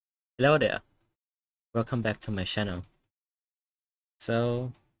Hello there, welcome back to my channel.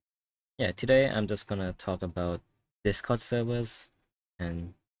 So yeah, today I'm just gonna talk about Discord servers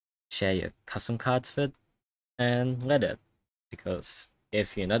and share your custom cards with and Reddit, because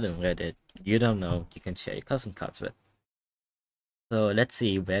if you're not in Reddit, you don't know you can share your custom cards with. So let's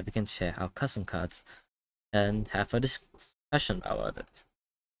see where we can share our custom cards and have a discussion about it.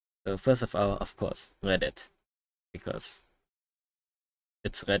 So first of all, of course, Reddit, because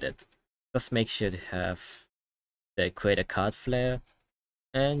it's Reddit. Just make sure to have the create a card flare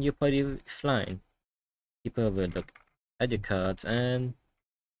and you're probably fine. People will look at your cards and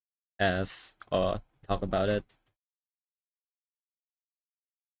ask or talk about it.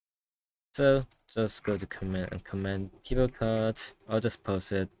 So just go to comment and comment people cards or just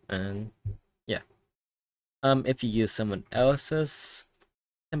post it, and yeah. If you use someone else's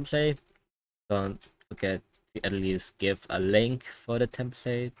template, don't forget to at least give a link for the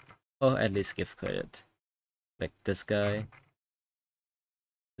template or at least give credit. Like this guy.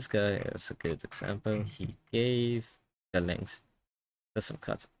 This guy is a good example. He gave the links to some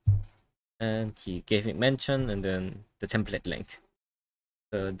cards. And he gave me mention and then the template link.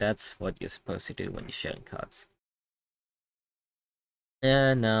 So that's what you're supposed to do when you're sharing cards.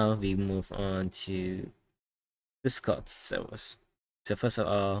 And now we move on to Discord servers. So first of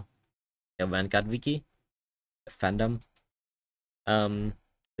all, the Vanguard Wiki, the fandom.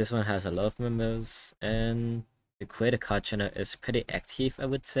 This one has a lot of members, and the create a card channel is pretty active, I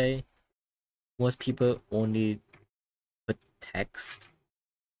would say. Most people only put text.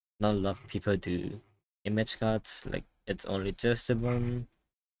 Not a lot of people do image cards. Like it's only just the one.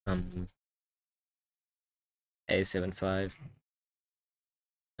 A75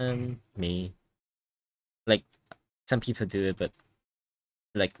 and me. Like some people do it, but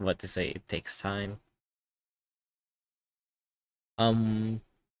like what to say, it takes time.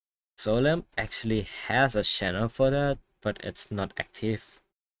 Solem actually has a channel for that, but it's not active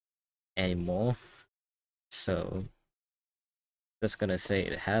anymore. So just gonna say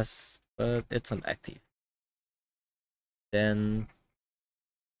it has, but it's not active. Then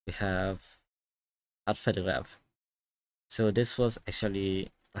we have Adfederab. So this was actually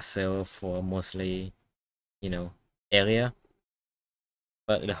a server for mostly, area,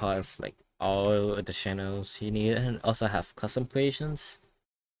 but it has like all the channels you need and also have custom creations.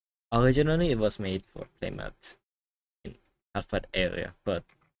 Originally, it was made for playmat in Alfred area, but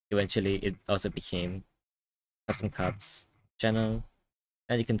eventually it also became custom cards channel.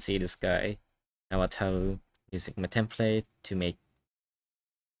 And you can see this guy, Nawataru, using my template to make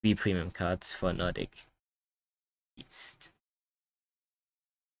 3 premium cards for Nordic East.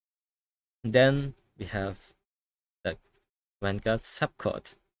 Then we have the Vanguard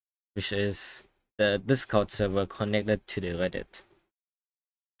subcode, which is the Discord server connected to the Reddit.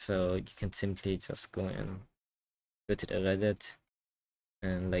 So you can simply just go to the Reddit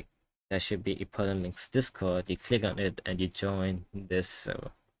and like there should be important links Discord. You click on it and you join this server.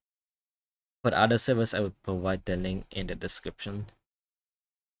 For other servers, I will provide the link in the description.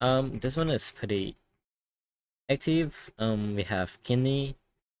 This one is pretty active. We have Kinney,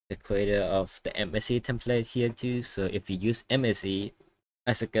 the creator of the MSE template here too. So if you use MSE,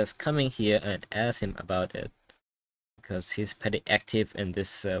 I suggest coming here and ask him about it because he's pretty active in this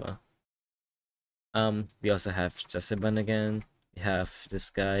server. We also have Jasiban again. We have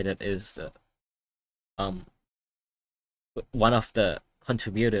this guy that is one of the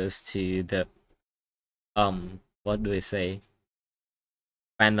contributors to the what do we say,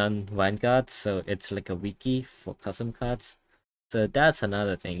 Fanon Vanguard. So it's like a wiki for custom cards. So that's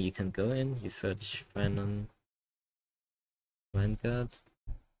another thing. You can go in, you search Fanon Vanguard.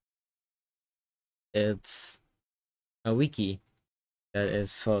 It's a wiki that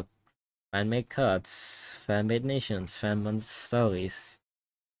is for fan-made cards, fan-made nations, fan-made stories,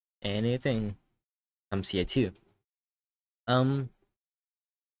 anything comes here too.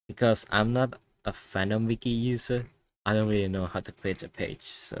 Because I'm not a fandom wiki user, I don't really know how to create a page,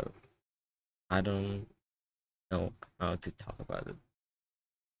 so I don't know how to talk about it.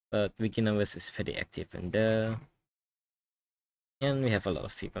 But Wikinumbers is pretty active in there, and we have a lot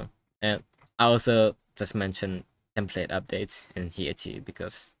of people. And I also just mentioned template updates in here too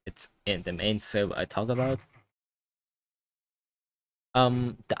because it's in the main server I talk about.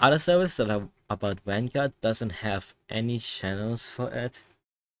 The other service that are about Vanguard doesn't have any channels for it,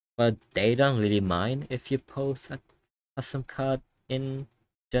 but they don't really mind if you post a custom card in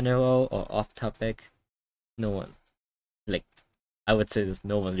general or off topic. No one, like, I would say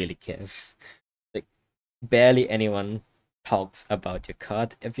no one really cares. Like, barely anyone talks about your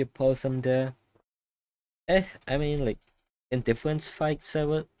card if you post them there. I mean, like, in different fight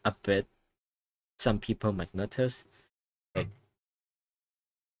server a bit. Some people might notice. Like,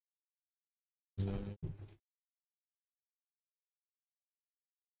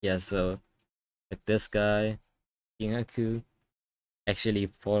 yeah, so like this guy, Kingaku, actually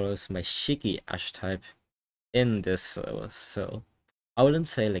follows my Shiki archetype in this server, so I wouldn't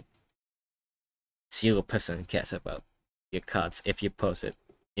say like 0% cares about your cards if you post it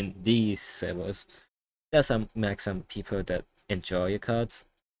in these servers. There's some people that enjoy your cards,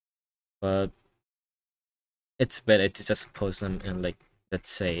 but it's better to just post them in, like, let's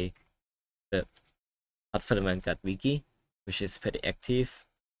say the Art for the Vanguard wiki, which is pretty active.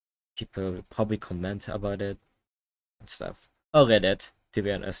 People will probably comment about it and stuff. Or Reddit, to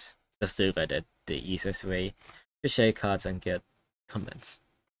be honest. Just do Reddit, the easiest way to share cards and get comments.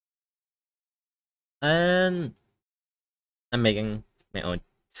 And I'm making my own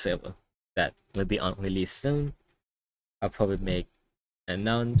server that will be on release soon. I'll probably make an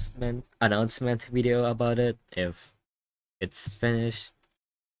announcement video about it if it's finished.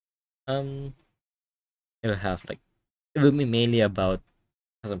 It'll have like, it will be mainly about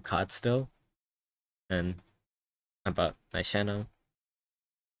some cards though, and about my channel.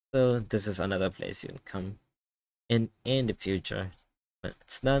 So this is another place you can come in the future when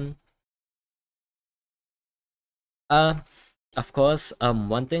it's done. Of course,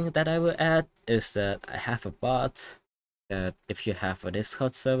 one thing that I will add is that I have a bot that if you have a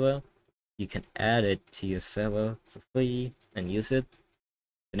Discord server, you can add it to your server for free and use it.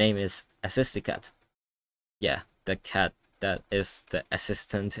 The name is Assisticat. Yeah, the cat that is the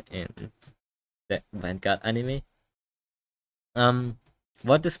assistant in the Vanguard anime.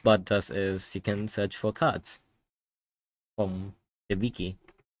 What this bot does is you can search for cards from the wiki.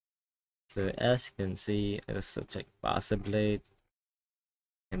 So as you can see, it's such like Barca Blade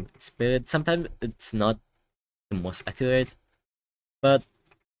and Spirit. Sometimes it's not the most accurate, but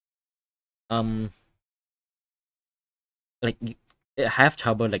like I have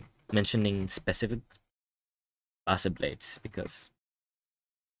trouble like mentioning specific Barca Blades because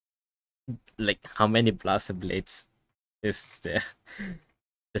like how many Blaster Blades is there?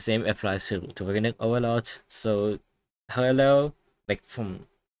 The same applies to Runic Overlord. So parallel, like from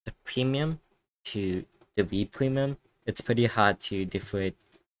the premium to the V premium, it's pretty hard to differentiate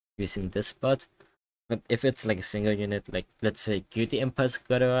using this bot. But if it's like a single unit, like let's say Guilty Impulse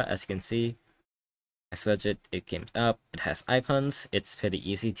Gather, as you can see, I search it, it came up, it has icons, it's pretty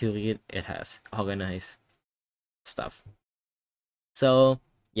easy to read, it has organized stuff. So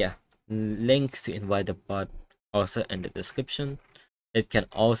yeah, link to invite the bot also in the description. It can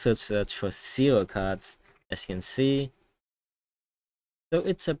also search for zero cards, as you can see. So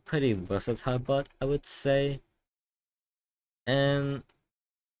it's a pretty versatile bot, I would say. And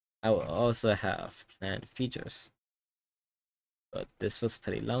I will also have planned features. But this was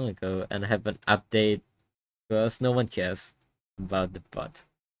pretty long ago, and I have an update because no one cares about the bot.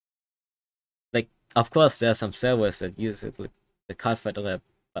 Like, of course, there are some servers that use it, like the Cardfight Lab,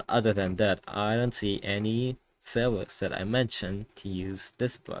 but other than that, I don't see any servers that I mentioned to use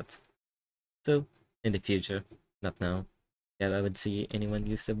this bot. So, in the future, not now, yeah, I would see anyone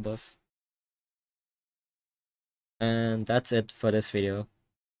use the boss. And that's it for this video.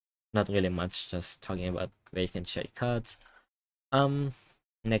 Not really much, just talking about where you can share cards.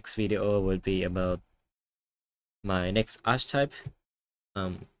 Next video will be about my next archetype,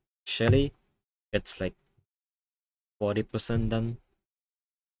 Shelly. It's like 40% done.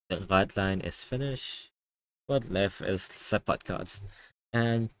 The right line is finished. What left is support cards.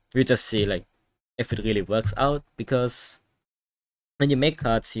 And we just see like if it really works out, because when you make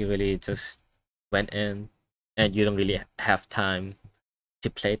cards you really just went in and you don't really have time to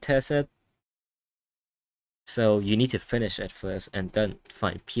play test it. So you need to finish it first and then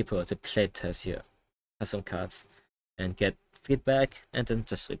find people to play test your custom cards and get feedback and then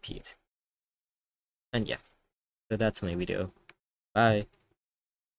just repeat. And yeah, so that's my video. Bye.